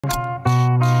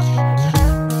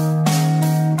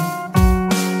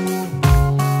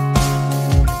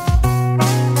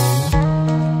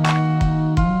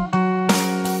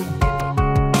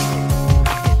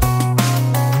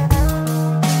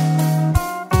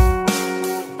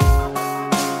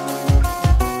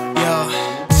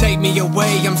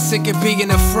away. I'm sick of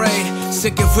being afraid,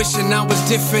 sick of wishing I was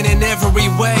different in every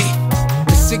way.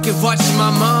 Sick of watching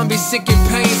my mom be sick in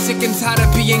pain, sick and tired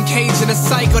of being caged in a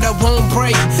cycle that won't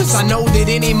break. Cause I know that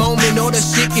any moment all the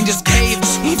shit can just cave,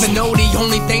 even though the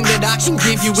only thing that I can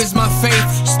give you is my faith.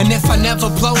 And if I never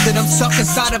blow that I'm stuck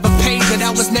inside of a page that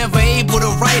I was never able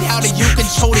to write, how do you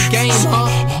control the game,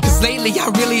 huh? Cause lately I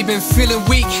really been feeling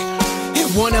weak,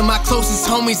 and one of my closest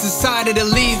homies decided to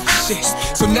leave. Shit.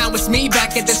 So now it's me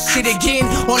back at this shit again,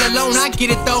 all alone. I get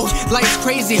it though, life's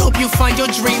crazy, hope you find your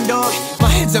dream, dog. My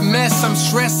head's a mess, I'm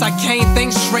stressed, I can't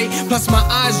think straight. Plus my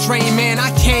eyes drain, man,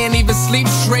 I can't even sleep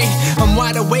straight. I'm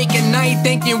wide awake at night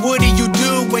thinking, what do you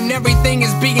do when everything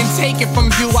is being taken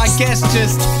from you? I guess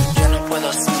just yo no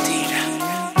puedo sentir.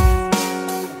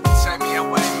 Take me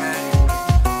away, man.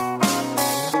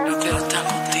 No quiero estar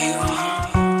contigo.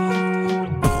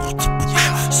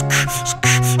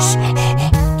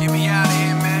 Get me out of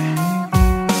here, man.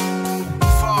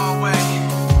 Far away.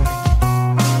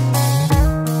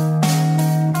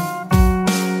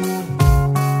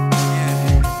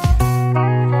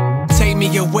 Yeah. Take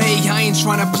me away, I ain't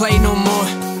tryna play no more.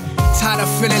 Tired of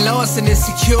feeling lost and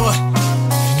insecure.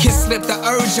 Can't slip the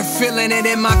urge of feeling it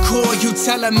in my core. You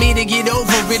telling me to get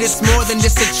over it, it's more than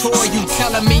just a chore. You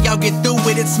telling me I'll get through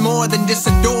it, it's more than just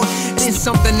a door. It ain't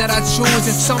something that I choose,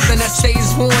 it's something that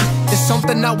stays warm. It's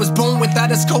something I was born with, I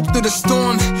just cope through the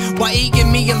storm. Why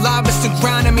eating me alive is to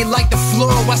grinding me like the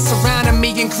floor. Why surrounding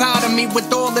me and clouding me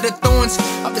with all of the thorns.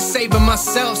 I've been saving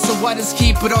myself, so I just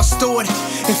keep it all stored.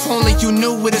 If only you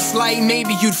knew what it's like,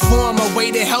 maybe you'd form a way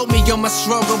to help me on my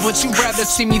struggle. But you'd rather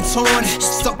see me torn,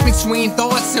 stuck between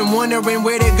thoughts and wondering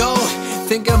where to go.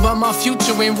 Thinking about my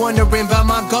future and wondering about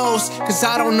my goals. Cause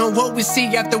I don't know what we see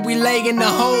after we lay in the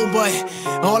hole, but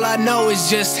all I know is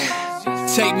just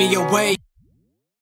take me away.